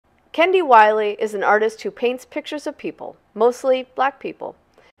Kehinde Wiley is an artist who paints pictures of people, mostly black people.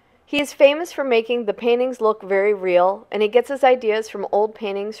 He is famous for making the paintings look very real, and he gets his ideas from old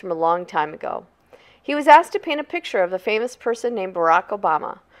paintings from a long time ago. He was asked to paint a picture of a famous person named Barack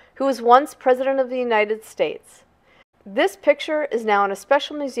Obama, who was once President of the United States. This picture is now in a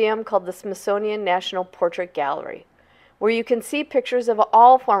special museum called the Smithsonian National Portrait Gallery, where you can see pictures of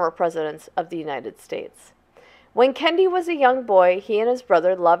all former presidents of the United States. When Kehinde was a young boy, he and his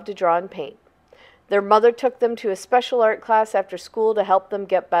brother loved to draw and paint. Their mother took them to a special art class after school to help them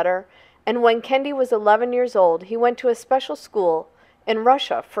get better, and when Kehinde was 11 years old, he went to a special school in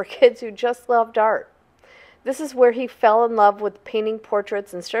Russia for kids who just loved art. This is where he fell in love with painting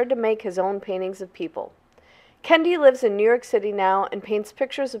portraits and started to make his own paintings of people. Kehinde lives in New York City now and paints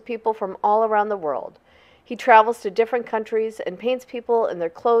pictures of people from all around the world. He travels to different countries and paints people in their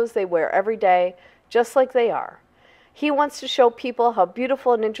clothes they wear every day, just like they are. He wants to show people how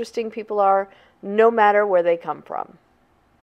beautiful and interesting people are, no matter where they come from.